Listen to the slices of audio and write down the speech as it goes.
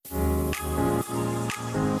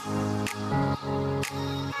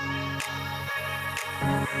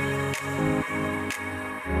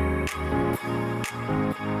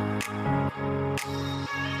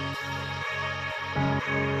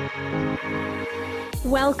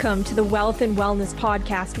Welcome to the Wealth and Wellness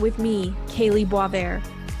Podcast with me, Kaylee Boisvert.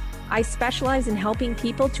 I specialize in helping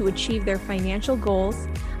people to achieve their financial goals.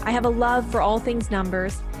 I have a love for all things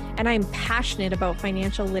numbers, and I am passionate about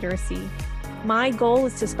financial literacy. My goal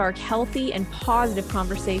is to spark healthy and positive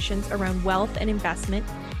conversations around wealth and investment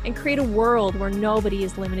and create a world where nobody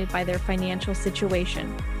is limited by their financial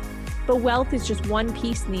situation. But wealth is just one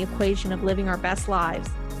piece in the equation of living our best lives.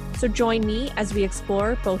 So join me as we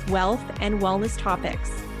explore both wealth and wellness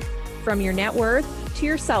topics. From your net worth to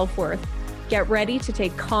your self-worth, get ready to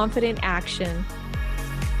take confident action.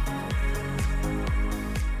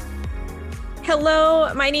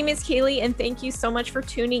 Hello, my name is Kaylee, and thank you so much for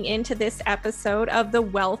tuning into this episode of the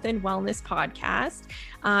Wealth and Wellness Podcast.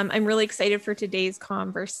 I'm really excited for today's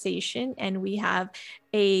conversation, and we have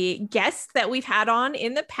a guest that we've had on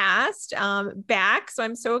in the past back. So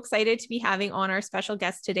I'm so excited to be having on our special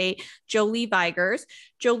guest today, Jolie Vigers.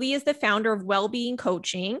 Jolie is the founder of Wellbeing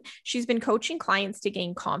Coaching. She's been coaching clients to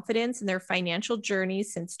gain confidence in their financial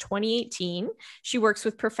journeys since 2018. She works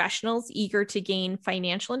with professionals eager to gain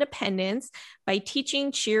financial independence by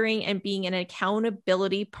teaching, cheering, and being an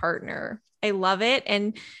accountability partner. I love it.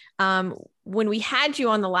 And when we had you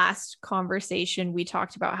on the last conversation, we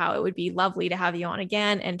talked about how it would be lovely to have you on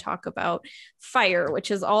again and talk about FIRE, which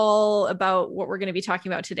is all about what we're going to be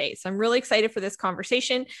talking about today. So I'm really excited for this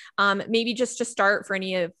conversation. Maybe just to start for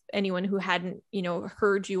anyone who hadn't,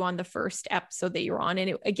 heard you on the first episode that you're on.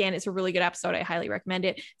 And again, it's a really good episode. I highly recommend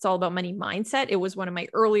it. It's all about money mindset. It was one of my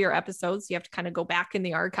earlier episodes. So you have to kind of go back in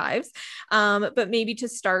the archives. But maybe to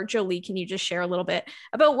start, Jolie, can you just share a little bit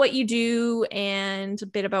about what you do and a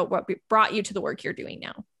bit about what brought you to the work you're doing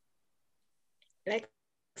now?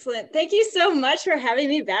 Excellent. Thank you so much for having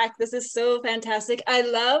me back. This is so fantastic. I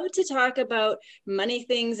love to talk about money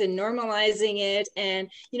things and normalizing it and,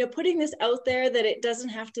 putting this out there that it doesn't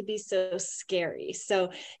have to be so scary.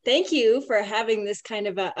 So thank you for having this kind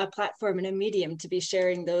of a platform and a medium to be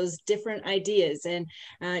sharing those different ideas and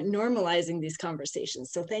normalizing these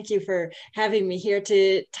conversations. So thank you for having me here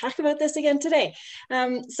to talk about this again today.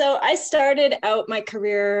 So I started out my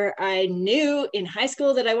career, I knew in high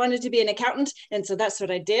school that I wanted to be an accountant. And so that's what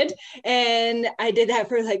I did. And I did that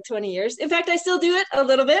for like 20 years. In fact, I still do it a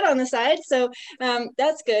little bit on the side. So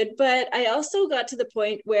that's good. But I also got to the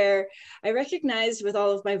point where I recognized with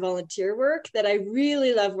all of my volunteer work that I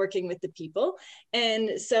really love working with the people.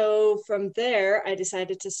 And so from there, I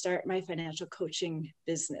decided to start my financial coaching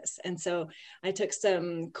business. And so I took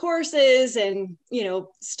some courses and,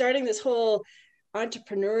 starting this whole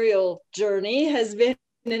entrepreneurial journey has been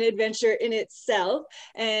an adventure in itself.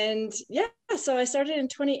 And so I started in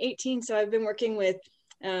 2018. So I've been working with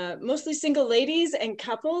mostly single ladies and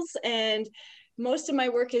couples, and most of my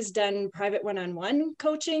work is done private one-on-one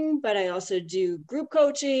coaching, but I also do group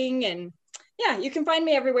coaching. And you can find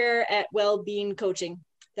me everywhere at Wellbeing Coaching.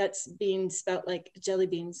 That's bean spelled like jelly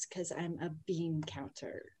beans because I'm a bean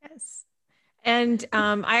counter. Yes. And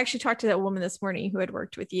I actually talked to that woman this morning who had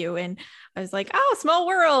worked with you, and I was like, oh, small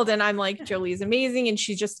world. And I'm like, Jolie is amazing. And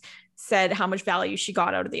she just said how much value she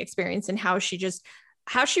got out of the experience and how she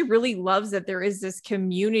really loves that there is this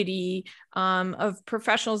community of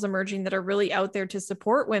professionals emerging that are really out there to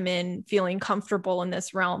support women feeling comfortable in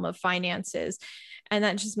this realm of finances. And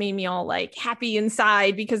that just made me all like happy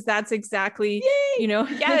inside, because that's exactly,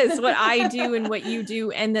 yes, what I do and what you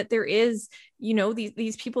do. And that there is,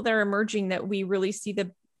 these people that are emerging that we really see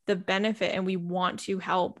the benefit, and we want to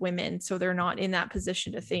help women so they're not in that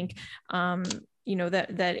position to think,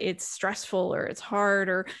 that it's stressful or it's hard,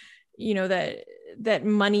 or, that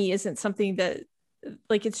money isn't something that,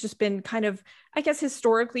 like, it's just been kind of, I guess,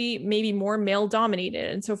 historically, maybe more male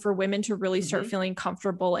dominated. And so for women to really start feeling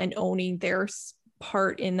comfortable and owning their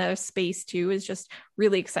part in the space too is just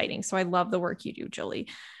really exciting. So I love the work you do, Jolie.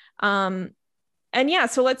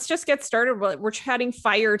 So let's just get started. We're chatting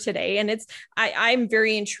FIRE today, and I'm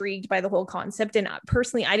very intrigued by the whole concept. And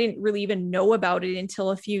personally, I didn't really even know about it until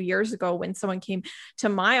a few years ago when someone came to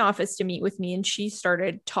my office to meet with me, and she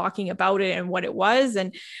started talking about it and what it was.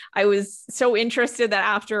 And I was so interested that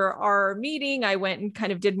after our meeting, I went and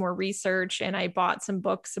kind of did more research, and I bought some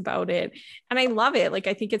books about it, and I love it. Like,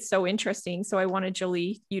 I think it's so interesting. So I wanted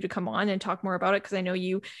Jolie, you to come on and talk more about it, because I know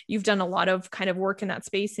you've done a lot of kind of work in that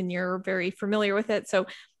space and you're very familiar with it. So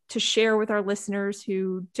to share with our listeners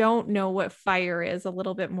who don't know what FIRE is, a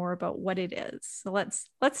little bit more about what it is. So let's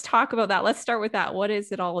talk about that. Let's start with that. What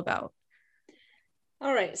is it all about?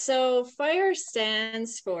 All right. So FIRE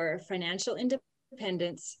stands for Financial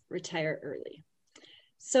Independence, Retire Early.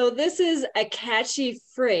 So this is a catchy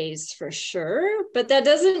phrase for sure, but that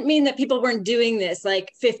doesn't mean that people weren't doing this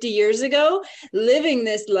like 50 years ago, living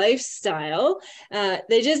this lifestyle.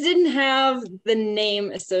 They just didn't have the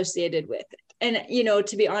name associated with it. And, you know,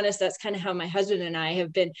 to be honest, that's kind of how my husband and I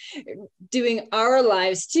have been doing our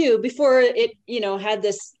lives too, before it, you know, had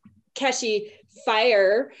this catchy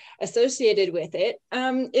fire associated with it.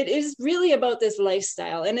 It is really about this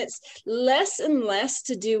lifestyle, and it's less and less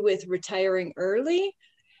to do with retiring early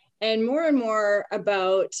and more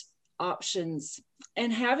about options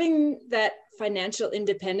and having that financial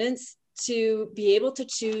independence to be able to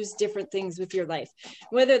choose different things with your life,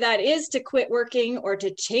 whether that is to quit working or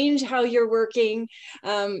to change how you're working.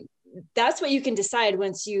 That's what you can decide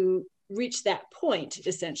once you reach that point,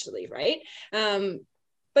 essentially, right?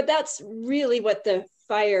 But that's really what the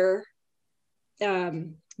FIRE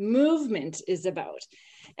movement is about.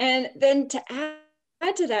 And then to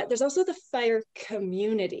add to that, there's also the FIRE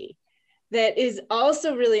community that is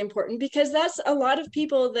also really important, because that's a lot of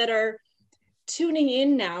people that are tuning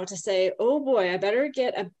in now to say, oh boy, I better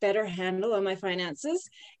get a better handle on my finances.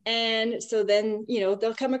 And so then, you know,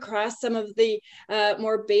 they'll come across some of the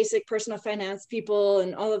more basic personal finance people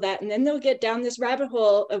and all of that. And then they'll get down this rabbit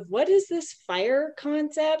hole of what is this FIRE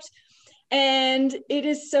concept? And it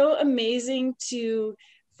is so amazing to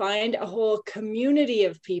find a whole community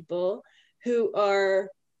of people who are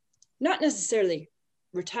not necessarily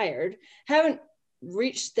retired, haven't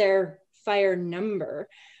reached their FIRE number,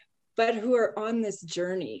 but who are on this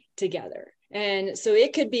journey together. And so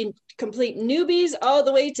it could be complete newbies all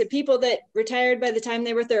the way to people that retired by the time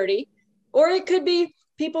they were 30, or it could be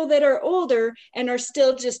people that are older and are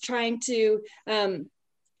still just trying to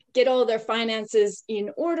get all their finances in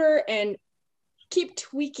order and keep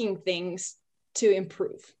tweaking things to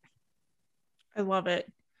improve. I love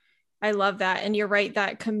it. I love that. And you're right,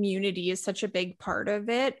 that community is such a big part of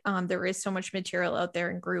it. There is so much material out there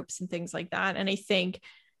in groups and things like that. And I think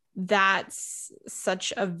that's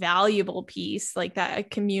such a valuable piece, like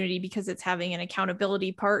that community, because it's having an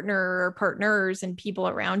accountability partner or partners and people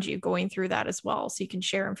around you going through that as well. So you can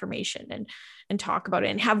share information and talk about it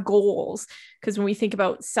and have goals. Because when we think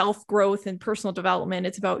about self-growth and personal development,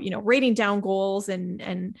 it's about, you know, writing down goals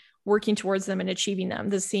and working towards them and achieving them.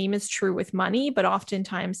 The same is true with money, but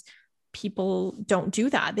oftentimes people don't do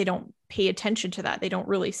that. They don't pay attention to that. They don't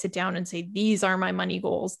really sit down and say, these are my money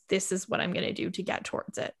goals. This is what I'm going to do to get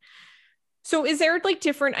towards it. So is there like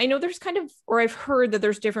different, I know there's kind of, or I've heard that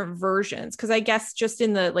there's different versions, because I guess just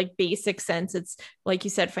in the like basic sense, it's like you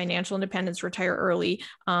said, financial independence, retire early.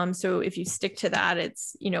 So if you stick to that,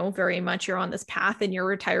 it's, you know, very much you're on this path and you're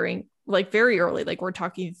retiring like very early, like we're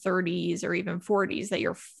talking 30s or even 40s that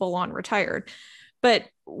you're full on retired. But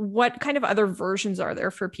what kind of other versions are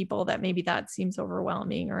there for people that maybe that seems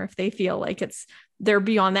overwhelming, or if they feel like they're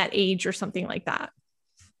beyond that age or something like that?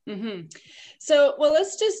 Mm-hmm. So, well,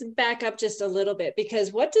 let's just back up just a little bit,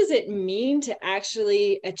 because what does it mean to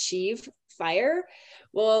actually achieve FIRE?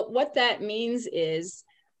 Well, what that means is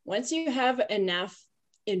once you have enough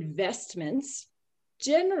investments,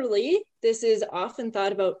 generally, this is often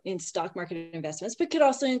thought about in stock market investments, but could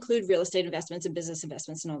also include real estate investments and business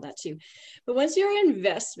investments and all that too. But once your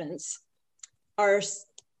investments are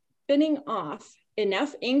spinning off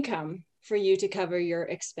enough income for you to cover your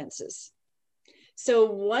expenses. So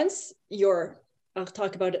once I'll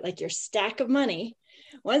talk about it like your stack of money,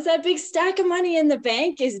 once that big stack of money in the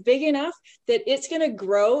bank is big enough that it's going to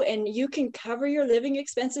grow and you can cover your living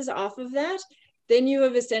expenses off of that, then you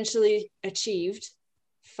have essentially achieved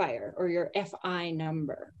FIRE, or your FI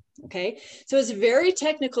number. Okay. So it's very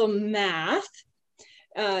technical math.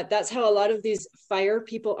 That's how a lot of these FIRE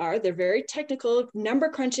people are. They're very technical, number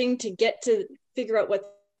crunching to get to figure out what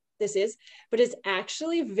this is, but it's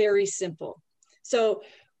actually very simple. So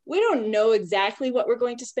we don't know exactly what we're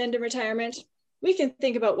going to spend in retirement. We can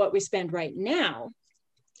think about what we spend right now.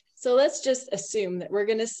 So let's just assume that we're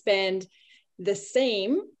going to spend the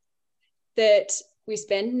same that we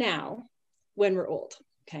spend now when we're old.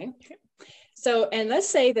 Okay. So, and let's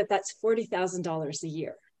say that that's $40,000 a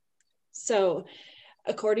year. So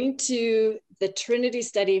according to the Trinity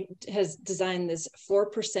study has designed this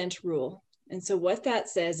 4% rule. And so what that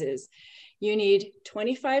says is you need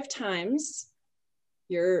 25 times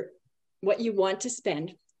what you want to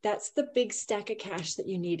spend. That's the big stack of cash that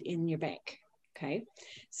you need in your bank. Okay.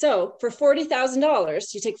 So for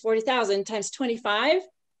 $40,000, you take 40,000 times 25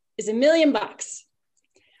 is $1 million.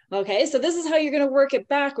 Okay. So this is how you're going to work it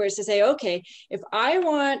backwards to say, okay, if I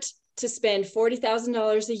want to spend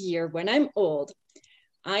 $40,000 a year when I'm old,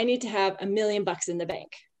 I need to have $1 million in the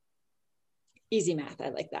bank. Easy math. I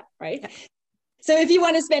like that. Right. So if you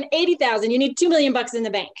want to spend 80,000, you need 2 million bucks in the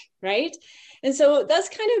bank, right? And so that's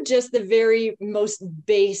kind of just the very most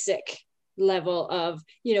basic level of,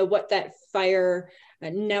 what that FIRE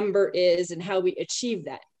number is and how we achieve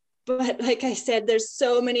that. But like I said, there's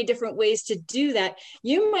so many different ways to do that.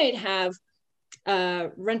 You might have a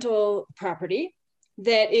rental property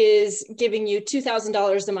that is giving you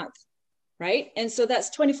 $2,000 a month, right? And so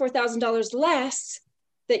that's $24,000 less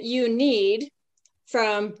that you need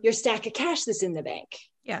from your stack of cash that's in the bank.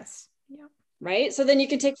 Yes. Yeah. Right. So then you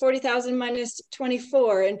can take 40,000 minus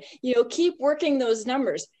 24 and, keep working those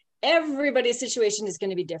numbers. Everybody's situation is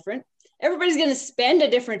going to be different. Everybody's going to spend a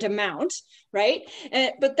different amount, right?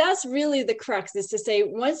 But that's really the crux, is to say,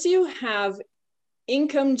 once you have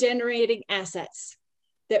income generating assets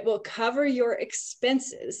that will cover your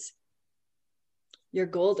expenses, you're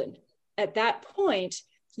golden. At that point,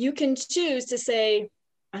 you can choose to say,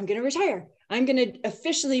 I'm going to retire. I'm going to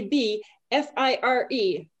officially be FIRE,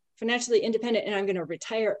 financially independent, and I'm going to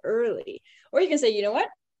retire early. Or you can say, you know what?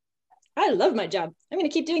 I love my job. I'm going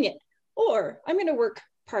to keep doing it. Or I'm going to work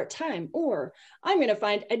part-time, or I'm going to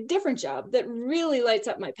find a different job that really lights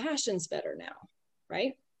up my passions better now,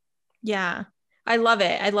 right? Yeah, I love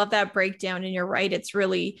it. I love that breakdown. And you're right.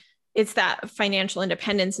 It's that financial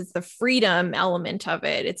independence. It's the freedom element of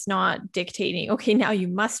it. It's not dictating, okay, now you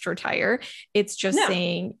must retire. It's just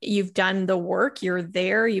saying you've done the work, you're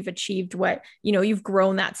there, you've achieved what, you've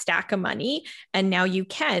grown that stack of money, and now you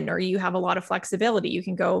can, or you have a lot of flexibility. You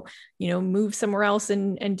can go, move somewhere else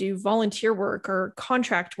and do volunteer work or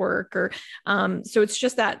contract work, or so it's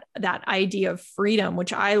just that idea of freedom,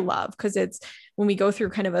 which I love, because it's when we go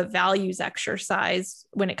through kind of a values exercise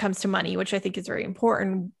when it comes to money, which I think is very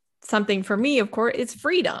important. Something for me, of course, it's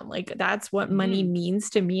freedom. Like that's what money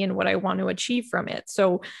means to me and what I want to achieve from it.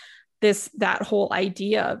 So that whole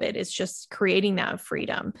idea of it is just creating that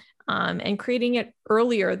freedom, and creating it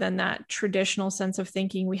earlier than that traditional sense of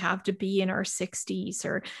thinking we have to be in our 60s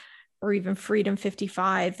or even freedom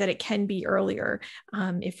 55, that it can be earlier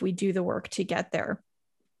if we do the work to get there.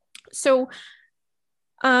 So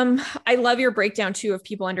I love your breakdown too of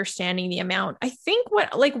people understanding the amount. I think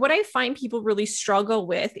what I find people really struggle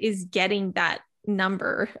with is getting that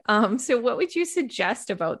number. So what would you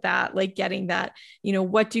suggest about that? Like getting that,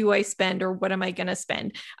 what do I spend, or what am I going to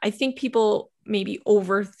spend? I think people maybe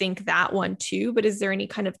overthink that one too, but is there any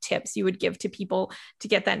kind of tips you would give to people to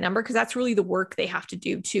get that number? Because that's really the work they have to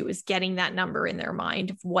do too, is getting that number in their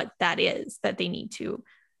mind of what that is that they need to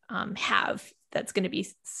have that's going to be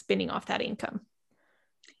spinning off that income.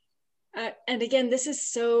 And again, this is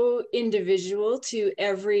so individual to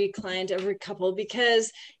every client, every couple,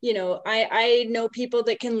 because, I know people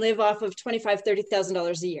that can live off of $25,000,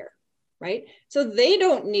 $30,000 a year, right? So they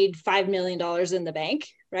don't need $5 million in the bank,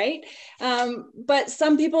 right? But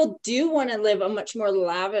some people do want to live a much more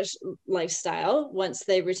lavish lifestyle once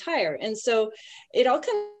they retire. And so it all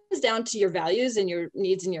comes down to your values and your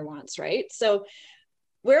needs and your wants, right? So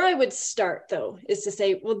where I would start, though, is to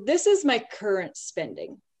say, well, this is my current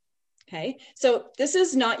spending. Okay, so this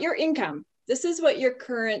is not your income. This is what your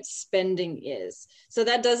current spending is. So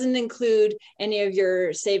that doesn't include any of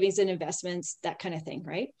your savings and investments, that kind of thing,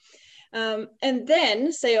 right? And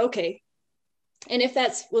then say, okay, and if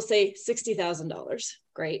that's, we'll say $60,000,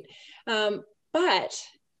 great. But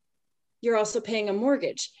you're also paying a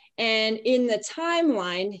mortgage. And in the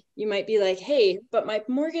timeline, you might be like, hey, but my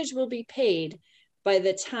mortgage will be paid by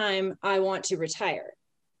the time I want to retire.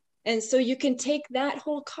 And so you can take that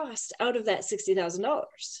whole cost out of that $60,000,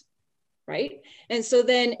 right? And so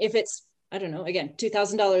then if it's, I don't know, again,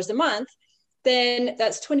 $2,000 a month, then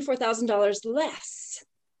that's $24,000 less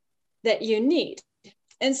that you need.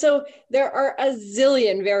 And so there are a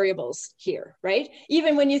zillion variables here, right?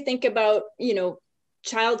 Even when you think about,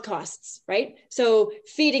 child costs, right? So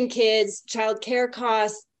feeding kids, childcare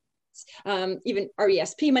costs, even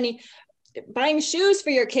RESP money, buying shoes for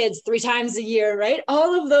your kids 3 times a year, right?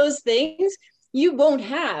 All of those things you won't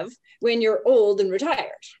have when you're old and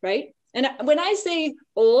retired, right? And when I say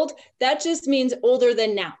old, that just means older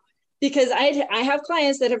than now, because I have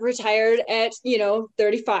clients that have retired at,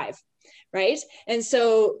 35, right? And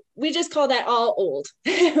so we just call that all old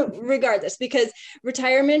regardless, because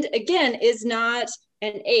retirement, again, is not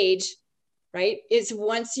an age, right? It's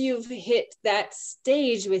once you've hit that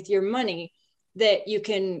stage with your money that you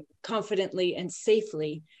can confidently and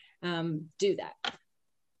safely do that.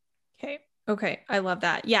 Okay. Okay. I love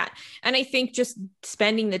that. Yeah. And I think just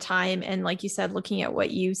spending the time and, like you said, looking at what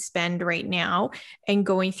you spend right now and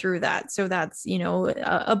going through that. So that's,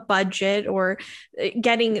 a budget, or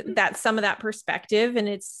getting that, some of that perspective. And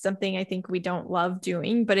it's something I think we don't love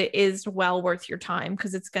doing, but it is well worth your time,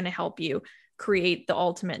 because it's going to help you create the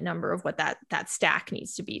ultimate number of what that stack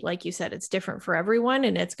needs to be. Like you said, it's different for everyone,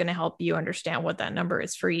 and it's going to help you understand what that number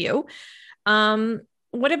is for you.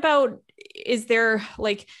 What about, is there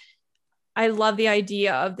like, I love the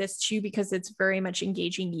idea of this too, because it's very much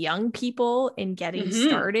engaging young people in getting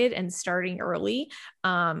started and starting early,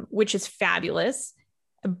 which is fabulous.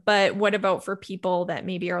 But what about for people that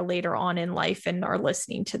maybe are later on in life and are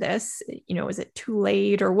listening to this? Is it too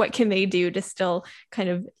late, or what can they do to still kind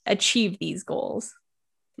of achieve these goals?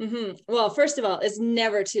 Well, first of all, it's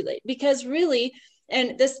never too late, because really,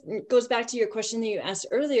 and this goes back to your question that you asked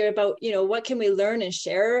earlier about, what can we learn and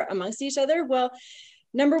share amongst each other? Well,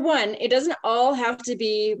 number one, it doesn't all have to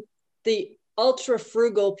be the ultra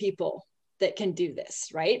frugal people that can do this,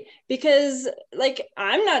 right? Because like,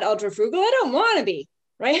 I'm not ultra frugal. I don't want to be,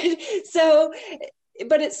 right? So,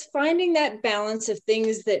 but it's finding that balance of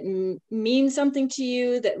things that mean something to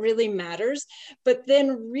you, that really matters, but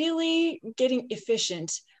then really getting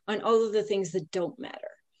efficient on all of the things that don't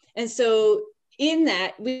matter. And so in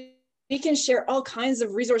that, we can share all kinds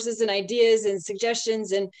of resources and ideas and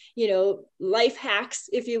suggestions and, life hacks,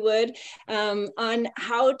 if you would, on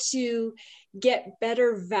how to get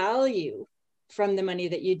better value from the money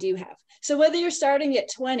that you do have. So whether you're starting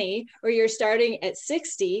at 20 or you're starting at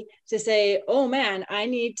 60, to say, oh man, I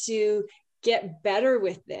need to get better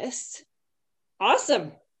with this.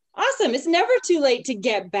 Awesome. It's never too late to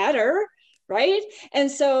get better. Right.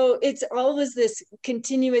 And so it's always this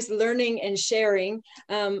continuous learning and sharing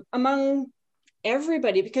among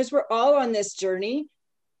everybody, because we're all on this journey.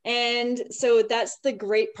 And so that's the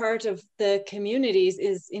great part of the communities,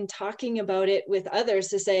 is in talking about it with others,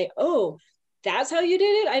 to say, oh, that's how you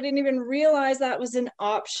did it. I didn't even realize that was an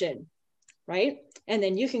option. Right. And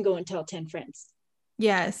then you can go and tell 10 friends.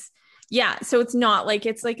 Yes. Yeah. So it's not like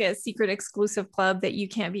it's like a secret exclusive club that you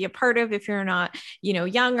can't be a part of if you're not,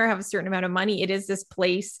 young or have a certain amount of money. It is this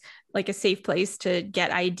place, like a safe place to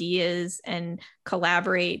get ideas and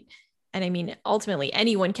collaborate. And I mean, ultimately,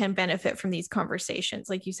 anyone can benefit from these conversations.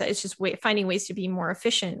 Like you said, it's just finding ways to be more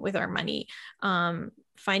efficient with our money.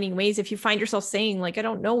 Finding ways, if you find yourself saying, like, I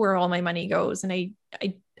don't know where all my money goes, and I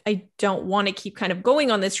don't want to keep kind of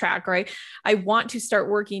going on this track, right? I want to start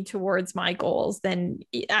working towards my goals, then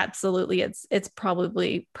absolutely it's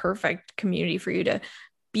probably perfect community for you to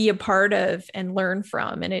be a part of and learn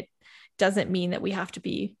from. And it doesn't mean that we have to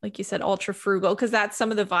be, like you said, ultra frugal, because that's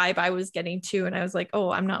some of the vibe I was getting to. And I was like,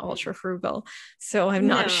 oh, I'm not ultra frugal, so I'm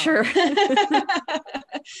not sure.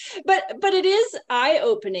 But it is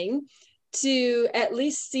eye-opening to at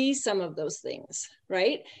least see some of those things,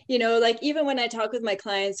 right? Like even when I talk with my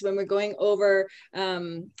clients, when we're going over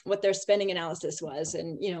what their spending analysis was,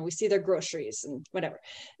 and, we see their groceries and whatever,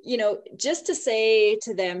 just to say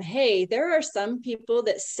to them, hey, there are some people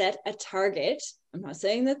that set a target. I'm not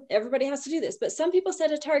saying that everybody has to do this, but some people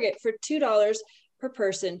set a target for $2 per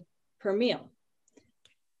person per meal.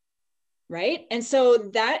 Right. And so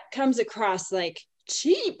that comes across like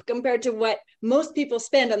cheap compared to what most people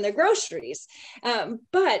spend on their groceries.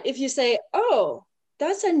 But if you say, oh,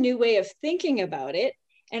 that's a new way of thinking about it,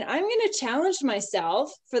 and I'm going to challenge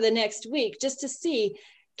myself for the next week just to see,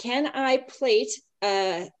 can I plate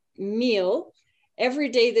a meal every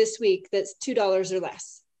day this week that's $2 or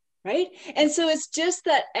less, right? And so it's just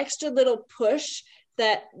that extra little push,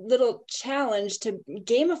 that little challenge to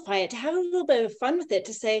gamify it, to have a little bit of fun with it,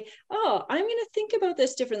 to say, oh, I'm going to think about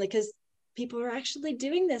this differently, because people are actually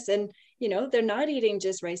doing this, and they're not eating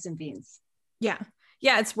just rice and beans.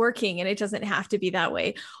 Yeah, it's working, and it doesn't have to be that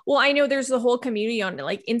way. Well, I know there's a whole community on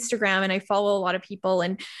like Instagram, and I follow a lot of people,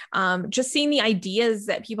 and just seeing the ideas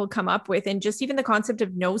that people come up with, and just even the concept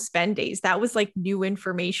of no spend days, that was like new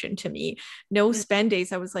information to me. No spend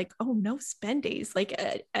days. I was like, oh, no spend days, like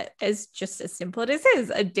as just as simple as it is,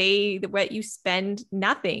 a day where you spend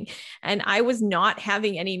nothing. And I was not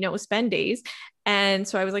having any no spend days. And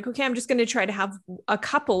so I was like, okay, I'm just going to try to have a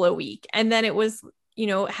couple a week. And then it was,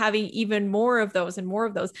 having even more of those and more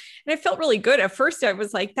of those. And I felt really good. At first I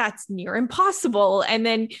was like, that's near impossible. And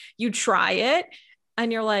then you try it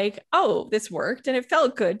and you're like, oh, this worked. And it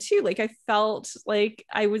felt good too. Like I felt like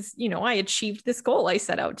I was, I achieved this goal I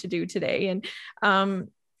set out to do today. And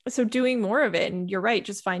so doing more of it, and you're right,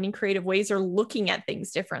 just finding creative ways or looking at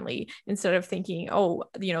things differently instead of thinking, oh,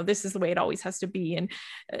 this is the way it always has to be. And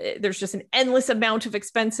there's just an endless amount of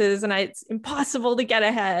expenses and it's impossible to get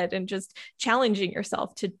ahead, and just challenging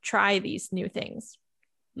yourself to try these new things.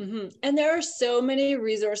 Mm-hmm. And there are so many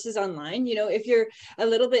resources online, if you're a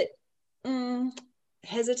little bit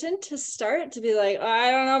hesitant to start, to be like, oh, I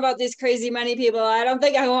don't know about these crazy money people, I don't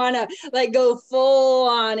think I want to go full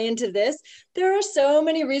on into this. There are so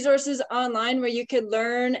many resources online where you could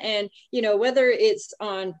learn, and whether it's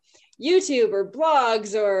on YouTube or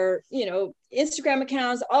blogs or Instagram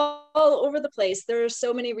accounts, all over the place, there are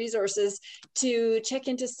so many resources to check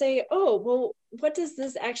in to say, oh, well, what does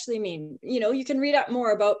this actually mean? You can read up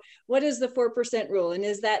more about what is the 4% rule, and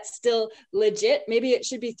is that still legit? Maybe it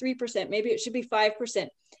should be 3%, maybe it should be 5%.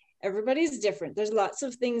 Everybody's different. There's lots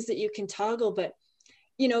of things that you can toggle, but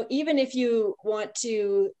even if you want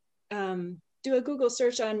to do a Google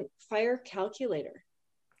search on fire calculator,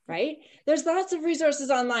 right? There's lots of resources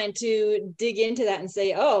online to dig into that and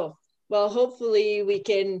say, oh, well, hopefully we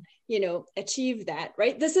can, achieve that,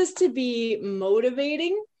 right? This is to be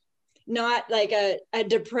motivating, not like a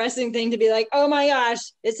depressing thing to be like, oh my gosh,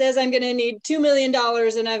 it says I'm going to need $2 million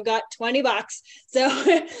and I've got $20. So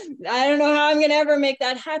I don't know how I'm going to ever make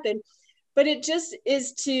that happen. But it just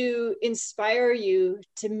is to inspire you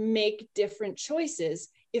to make different choices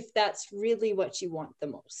if that's really what you want the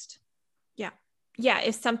most. Yeah.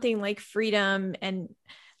 If something like freedom and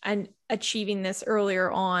achieving this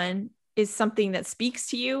earlier on is something that speaks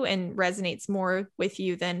to you and resonates more with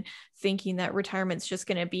you than thinking that retirement's just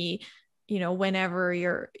going to be, whenever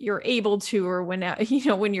you're able to, or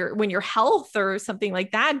when your health or something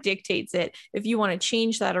like that dictates it. If you want to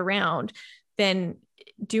change that around, then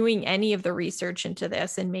doing any of the research into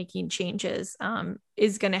this and making changes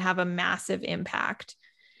is going to have a massive impact.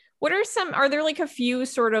 Are there like a few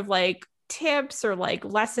sort of like tips or like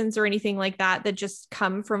lessons or anything like that just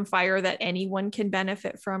come from fire that anyone can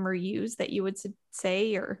benefit from or use that you would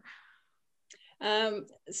say? Or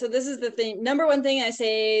so this is the thing. Number one thing I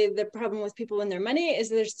say, the problem with people and their money is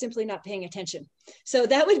they're simply not paying attention. So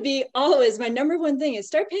that would be always my number one thing, is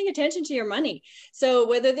start paying attention to your money. So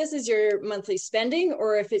whether this is your monthly spending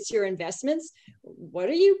or if it's your investments, what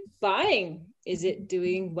are you buying? Is it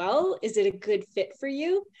doing well? Is it a good fit for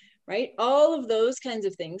you? Right? All of those kinds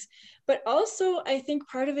of things. But also, I think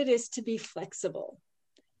part of it is to be flexible,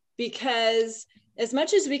 because as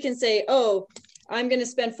much as we can say, oh, I'm going to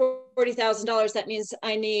spend $40,000, that means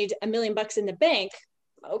I need $1 million in the bank.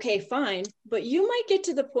 Okay, fine. But you might get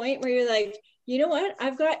to the point where you're like, you know what?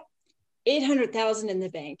 I've got 800,000 in the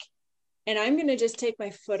bank, and I'm going to just take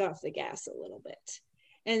my foot off the gas a little bit.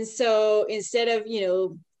 And so instead of,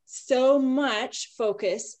 so much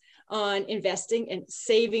focus on investing and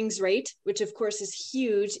savings rate, which of course is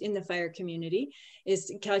huge in the fire community, is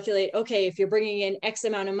to calculate, okay, if you're bringing in X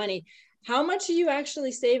amount of money, how much are you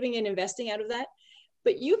actually saving and investing out of that?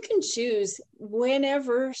 But you can choose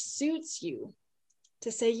whenever suits you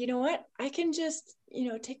to say, you know what, I can just,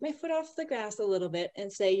 take my foot off the gas a little bit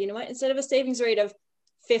and say, you know what, instead of a savings rate of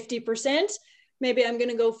 50%, maybe I'm going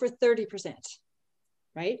to go for 30%,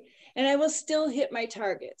 right? And I will still hit my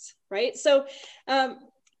targets, right? So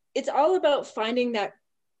it's all about finding that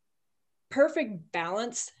perfect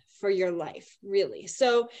balance for your life, really.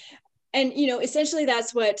 So, and, essentially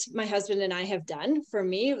that's what my husband and I have done. For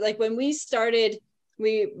me, like when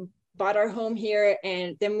we bought our home here,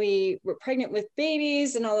 and then we were pregnant with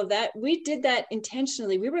babies and all of that, we did that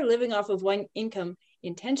intentionally. We were living off of one income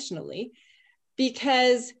intentionally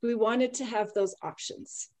because we wanted to have those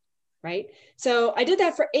options, right? So I did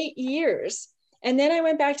that for 8 years. And then I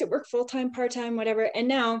went back to work full-time, part-time, whatever. And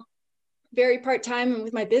now very part-time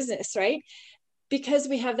with my business, right? Because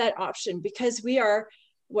we have that option, because we are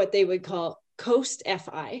what they would call Coast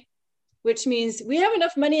FI, which means we have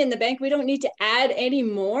enough money in the bank. We don't need to add any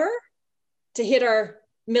more to hit our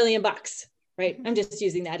 $1 million, right? I'm just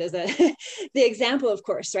using that as the example, of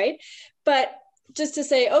course, right? But just to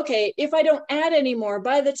say, okay, if I don't add any more,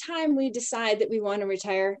 by the time we decide that we want to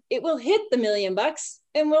retire, it will hit the $1 million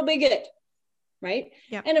and we'll be good, right?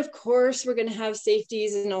 Yeah. And of course, we're going to have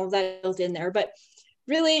safeties and all that built in there. But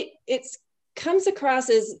really, it comes across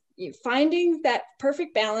as finding that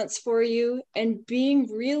perfect balance for you and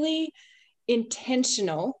being really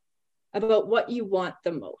intentional about what you want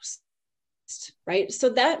the most, right? So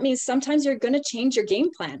that means sometimes you're going to change your game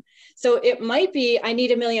plan. So it might be, I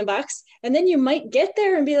need $1 million, and then you might get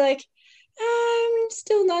there and be like, I'm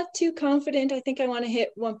still not too confident. I think I want to hit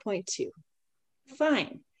 1.2.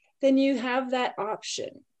 Fine. Then you have that option,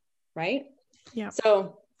 right? Yeah.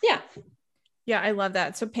 So, yeah. Yeah, I love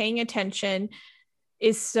that. So paying attention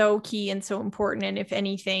is so key and so important. And if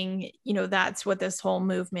anything, that's what this whole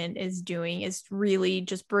movement is doing, is really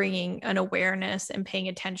just bringing an awareness and paying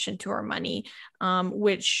attention to our money,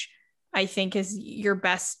 which I think is your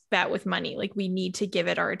best bet with money. Like, we need to give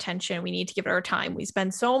it our attention. We need to give it our time. We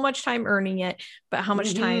spend so much time earning it, but how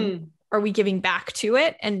much time are we giving back to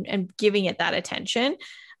it and giving it that attention?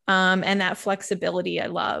 And that flexibility I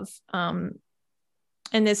love.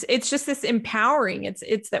 And it's just this empowering.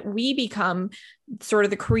 It's that we become sort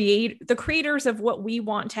of the creators of what we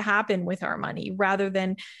want to happen with our money, rather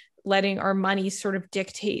than letting our money sort of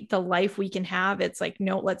dictate the life we can have. It's like,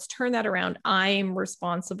 no, let's turn that around. I am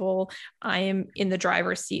responsible. I am in the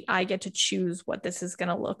driver's seat. I get to choose what this is going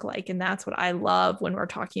to look like. And that's what I love when we're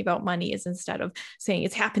talking about money, is instead of saying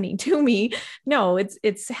it's happening to me, no,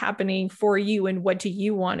 it's happening for you. And what do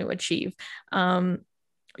you want to achieve?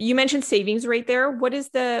 You mentioned savings rate there. What are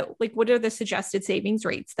the suggested savings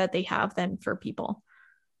rates that they have then for people?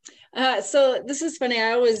 So this is funny.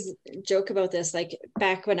 I always joke about this. Like,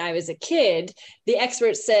 back when I was a kid, the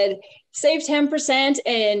experts said, save 10%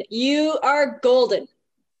 and you are golden.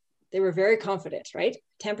 They were very confident, right?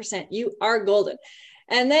 10%, you are golden.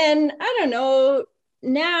 And then, I don't know,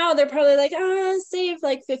 now they're probably like, save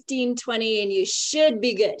like 15, 20 and you should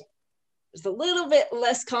be good. There's a little bit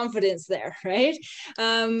less confidence there, right?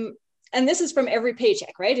 And this is from every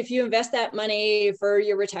paycheck, right? If you invest that money for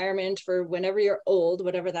your retirement, for whenever you're old,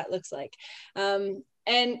 whatever that looks like. And,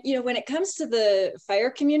 when it comes to the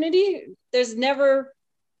FIRE community, there's never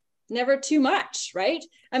too much, right?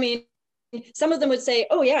 I mean, some of them would say,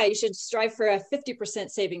 oh yeah, you should strive for a 50%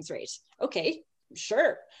 savings rate. Okay,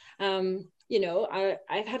 sure.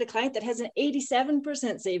 I've had a client that has an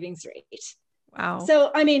 87% savings rate. Wow.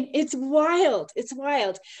 So, I mean, it's wild. It's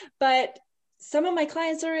wild. But some of my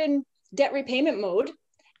clients are in debt repayment mode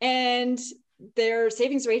and their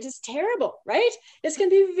savings rate is terrible, right? It's going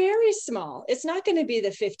to be very small. It's not going to be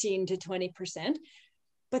the 15 to 20%,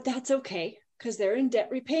 but that's okay because they're in debt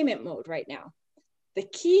repayment mode right now. The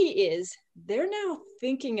key is they're now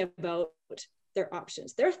thinking about their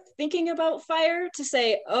options. They're thinking about FIRE to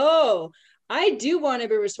say, oh, I do want to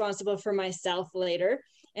be responsible for myself later.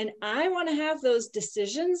 And I want to have those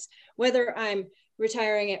decisions, whether I'm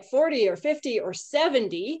retiring at 40 or 50 or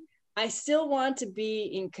 70, I still want to be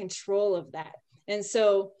in control of that. And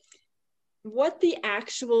so what the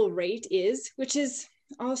actual rate is, which is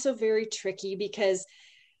also very tricky because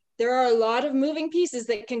there are a lot of moving pieces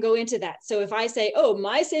that can go into that. So if I say, oh,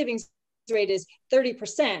 my savings rate is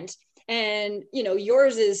 30% and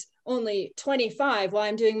yours is only 25, well,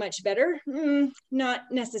 I'm doing much better. Not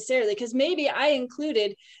necessarily, because maybe I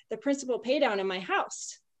included the principal pay down in my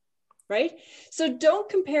house, right? So don't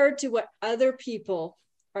compare it to what other people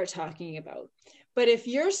are talking about. But if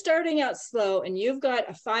you're starting out slow and you've got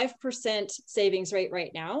a 5% savings rate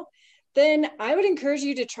right now, then I would encourage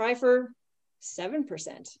you to try for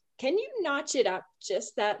 7%. Can you notch it up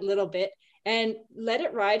just that little bit and let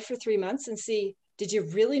it ride for 3 months and see, did you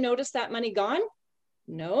really notice that money gone?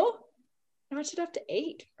 No, notch it up to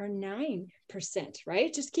 8 or 9%,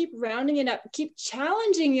 right? Just keep rounding it up, keep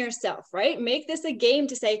challenging yourself, right? Make this a game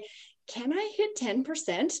to say, can I hit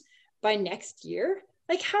 10% by next year?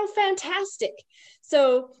 Like, how fantastic.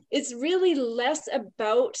 So it's really less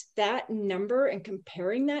about that number and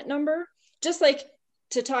comparing that number, just like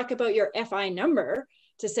to talk about your FI number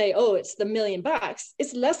to say, oh, it's the $1 million.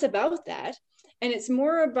 It's less about that. And it's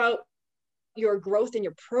more about your growth and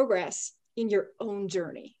your progress in your own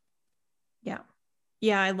journey.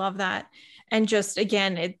 Yeah, I love that. And just,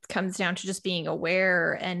 again, it comes down to just being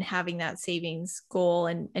aware and having that savings goal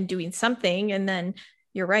and doing something. And then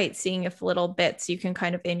you're right, seeing if little bits you can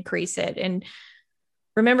kind of increase it. And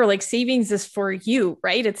remember, like, savings is for you,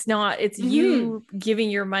 right? It's you giving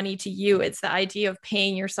your money to you. It's the idea of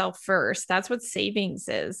paying yourself first. That's what savings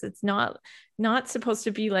is. It's not supposed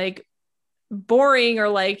to be like boring or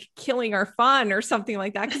like killing our fun or something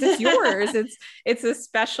like that, because it's yours. It's a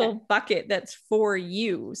special bucket that's for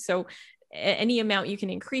you. So any amount you can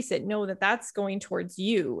increase it, know that that's going towards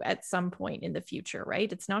you at some point in the future,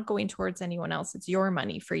 right? It's not going towards anyone else. It's your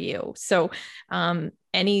money for you. So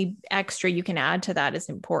any extra you can add to that is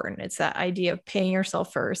important. It's that idea of paying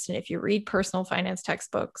yourself first. And if you read personal finance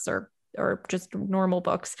textbooks or just normal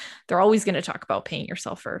books, they're always going to talk about paying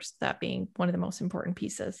yourself first, that being one of the most important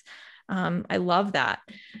pieces. I love that.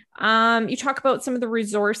 You talk about some of the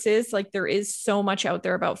resources, like there is so much out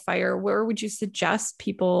there about FIRE. Where would you suggest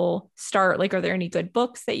people start? Like, are there any good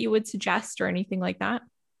books that you would suggest or anything like that?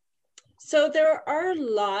 So there are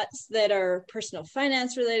lots that are personal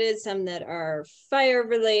finance related, some that are FIRE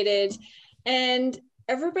related. And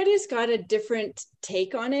everybody's got a different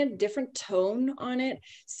take on it, different tone on it.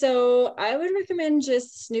 So I would recommend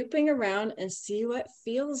just snooping around and see what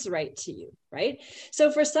feels right to you, right?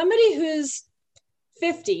 So for somebody who's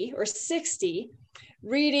 50 or 60,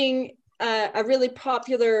 reading a really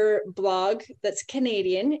popular blog that's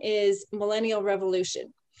Canadian is Millennial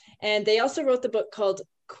Revolution. And they also wrote the book called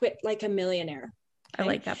Quit Like a Millionaire. I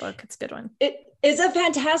like that book. It's a good one. It is a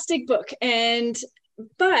fantastic book.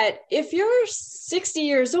 But if you're 60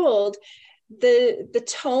 years old, the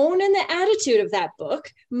tone and the attitude of that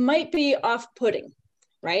book might be off-putting,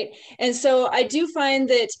 right? And so I do find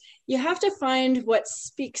that you have to find what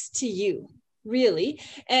speaks to you, really.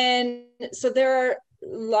 And so there are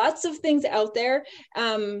lots of things out there.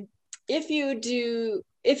 If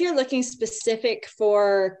you're looking specific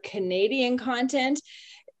for Canadian content,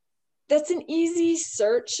 that's an easy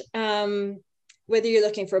search. Whether you're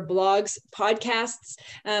looking for blogs, podcasts,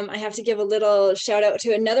 I have to give a little shout out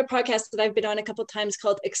to another podcast that I've been on a couple of times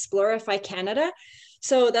called Explorify Canada.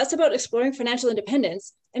 So that's about exploring financial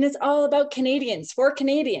independence, and it's all about Canadians for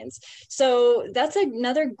Canadians. So that's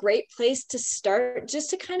another great place to start, just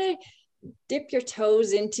to kind of dip your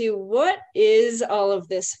toes into what is all of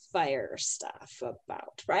this FIRE stuff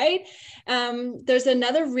about, right? There's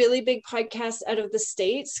another really big podcast out of the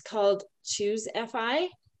States called Choose FI.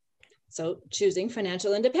 So choosing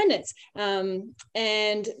financial independence. And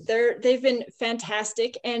they've been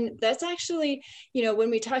fantastic. And that's actually, when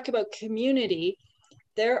we talk about community,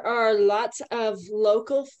 there are lots of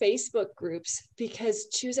local Facebook groups because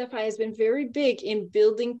Choose FI has been very big in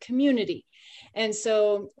building community. And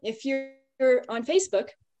so if you're on Facebook,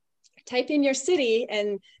 type in your city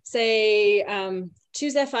and say,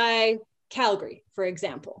 Choose FI Calgary, for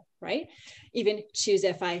example, right? Even Choose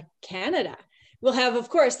FI Canada will have, of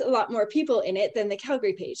course, a lot more people in it than the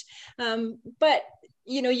Calgary page. But,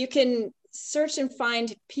 you can search and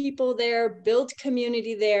find people there, build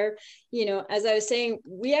community there. As I was saying,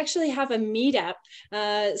 we actually have a meetup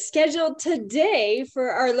scheduled today for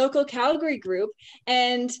our local Calgary group.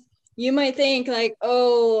 And you might think like,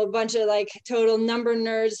 oh, a bunch of like total number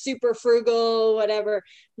nerds, super frugal, whatever.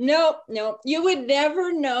 Nope. You would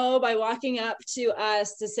never know by walking up to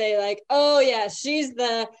us to say like, oh yeah, she's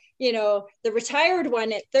the retired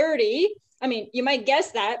one at 30. I mean, you might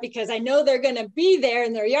guess that because I know they're going to be there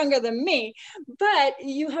and they're younger than me, but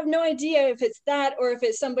you have no idea if it's that or if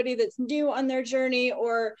it's somebody that's new on their journey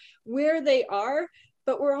or where they are.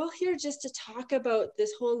 But we're all here just to talk about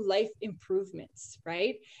this whole life improvements,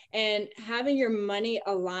 right? And having your money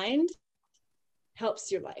aligned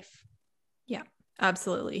helps your life. Yeah,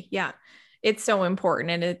 absolutely. Yeah. It's so important.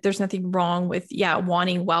 And there's nothing wrong with,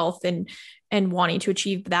 wanting wealth and wanting to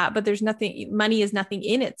achieve that, but money is nothing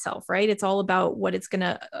in itself, right? It's all about what it's going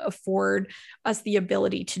to afford us the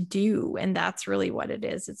ability to do. And that's really what it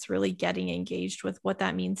is. It's really getting engaged with what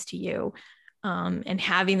that means to you. And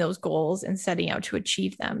having those goals and setting out to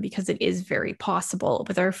achieve them, because it is very possible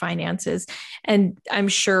with our finances. And I'm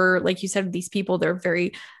sure, like you said, these people, they're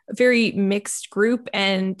very, very mixed group.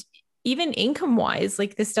 And even income wise,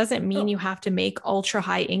 like this doesn't mean you have to make ultra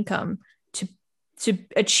high income to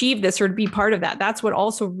achieve this or to be part of that. That's what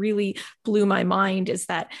also really blew my mind, is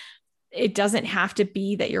that it doesn't have to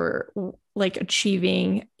be that you're like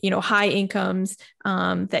achieving, high incomes,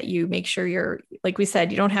 that you make sure you're, like we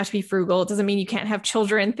said, you don't have to be frugal. It doesn't mean you can't have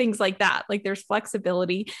children, things like that. Like there's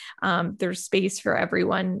flexibility. There's space for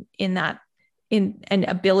everyone in that, in an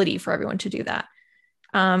ability for everyone to do that.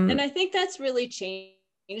 And I think that's really changed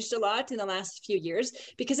a lot in the last few years,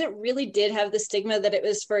 because it really did have the stigma that it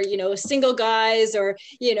was for, single guys or,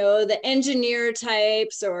 the engineer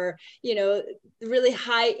types or, really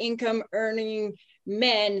high income earning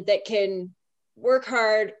men that can work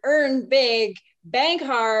hard, earn big, bank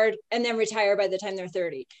hard, and then retire by the time they're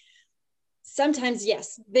 30. Sometimes,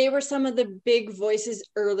 yes, they were some of the big voices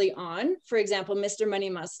early on. For example, Mr. Money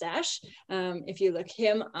Mustache. If you look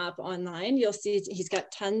him up online, you'll see he's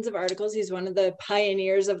got tons of articles. He's one of the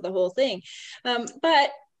pioneers of the whole thing.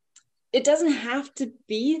 But it doesn't have to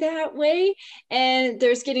be that way. And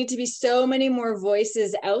there's getting to be so many more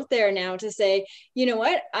voices out there now to say, you know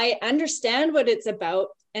what, I understand what it's about.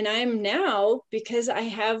 And I'm now, because I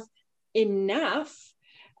have enough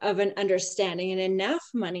of an understanding and enough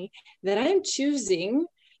money, that I'm choosing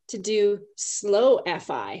to do slow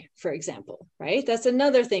FI, for example, right? That's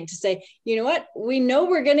another thing to say, you know what, we know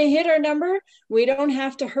we're going to hit our number. We don't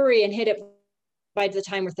have to hurry and hit it by the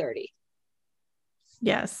time we're 30.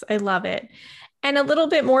 Yes, I love it. And a little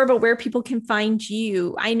bit more about where people can find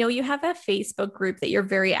you. I know you have a Facebook group that you're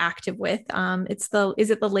very active with. Is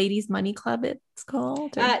it the Ladies Money Club it's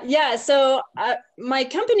called? Yeah. So my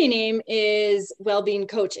company name is Wellbeing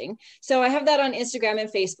Coaching. So I have that on Instagram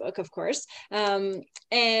and Facebook, of course.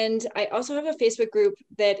 And I also have a Facebook group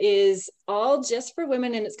that is all just for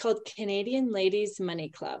women, and it's called Canadian Ladies Money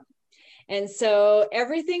Club. And so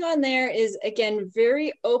everything on there is, again,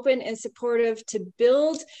 very open and supportive to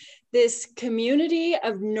build this community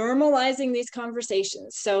of normalizing these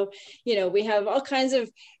conversations. So, we have all kinds of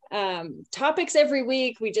topics every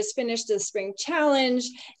week. We just finished the spring challenge,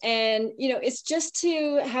 and, it's just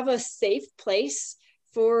to have a safe place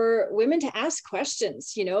for women to ask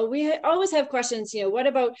questions. We always have questions, what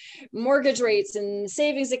about mortgage rates and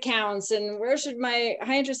savings accounts, and where should my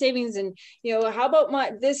high interest savings, and, how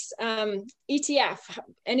about this ETF,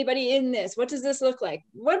 anybody in this, what does this look like?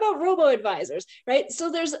 What about robo advisors, right?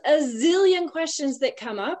 So there's a zillion questions that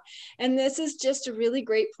come up, and this is just a really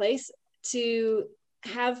great place to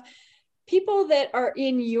have people that are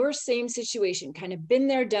in your same situation, kind of been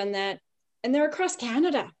there, done that, and they're across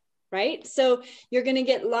Canada. Right? So you're going to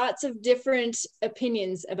get lots of different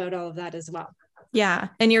opinions about all of that as well. Yeah.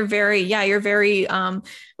 And you're very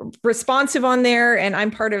responsive on there, and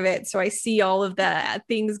I'm part of it. So I see all of the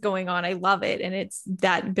things going on. I love it. And it's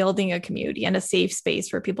that building a community and a safe space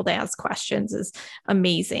for people to ask questions is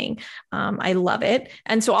amazing. I love it.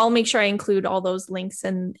 And so I'll make sure I include all those links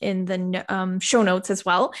in the show notes as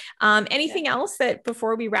well. Anything else that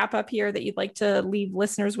before we wrap up here that you'd like to leave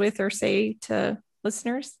listeners with or say to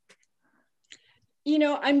listeners?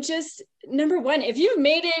 I'm just, number one, if you've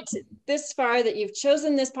made it this far, that you've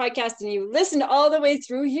chosen this podcast and you listened all the way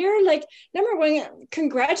through here, number one,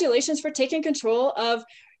 congratulations for taking control of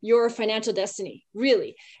your financial destiny.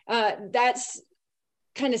 Really. That's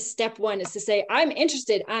kind of step one, is to say, I'm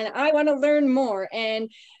interested and I want to learn more.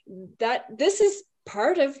 And that this is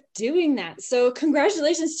part of doing that. So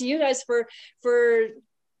congratulations to you guys for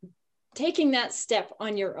taking that step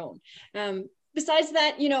on your own. Besides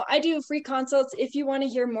that, I do free consults. If you want to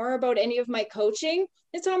hear more about any of my coaching,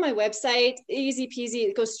 it's on my website, easy peasy.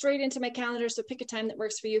 It goes straight into my calendar. So pick a time that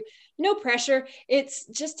works for you. No pressure. It's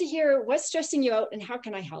just to hear what's stressing you out and how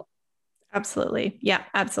can I help? Absolutely. Yeah,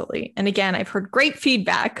 absolutely. And again, I've heard great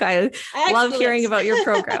feedback. I love hearing about your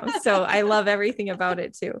program. So I love everything about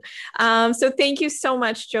it too. So thank you so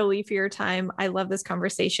much, Jolie, for your time. I love this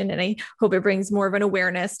conversation, and I hope it brings more of an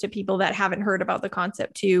awareness to people that haven't heard about the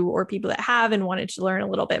concept too, or people that have and wanted to learn a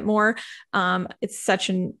little bit more. It's such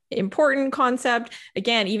an important concept.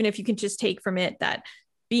 Again, even if you can just take from it that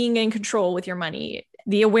being in control with your money,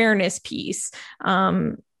 the awareness piece,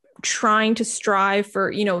 trying to strive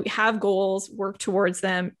for, have goals, work towards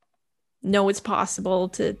them, know it's possible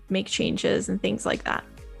to make changes and things like that.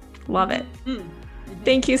 Love it. Mm-hmm.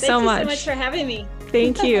 Thank you so much. Thank you so much for having me.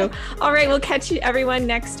 Thank you. All right. We'll catch you everyone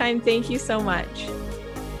next time. Thank you so much.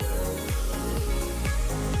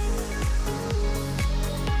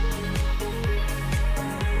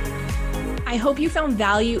 I hope you found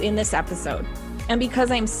value in this episode. And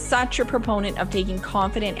because I'm such a proponent of taking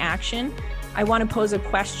confident action, I want to pose a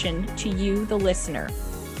question to you, the listener.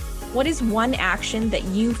 What is one action that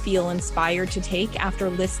you feel inspired to take after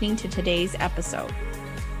listening to today's episode?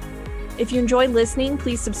 If you enjoyed listening,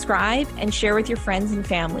 please subscribe and share with your friends and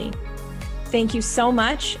family. Thank you so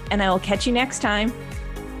much, and I will catch you next time.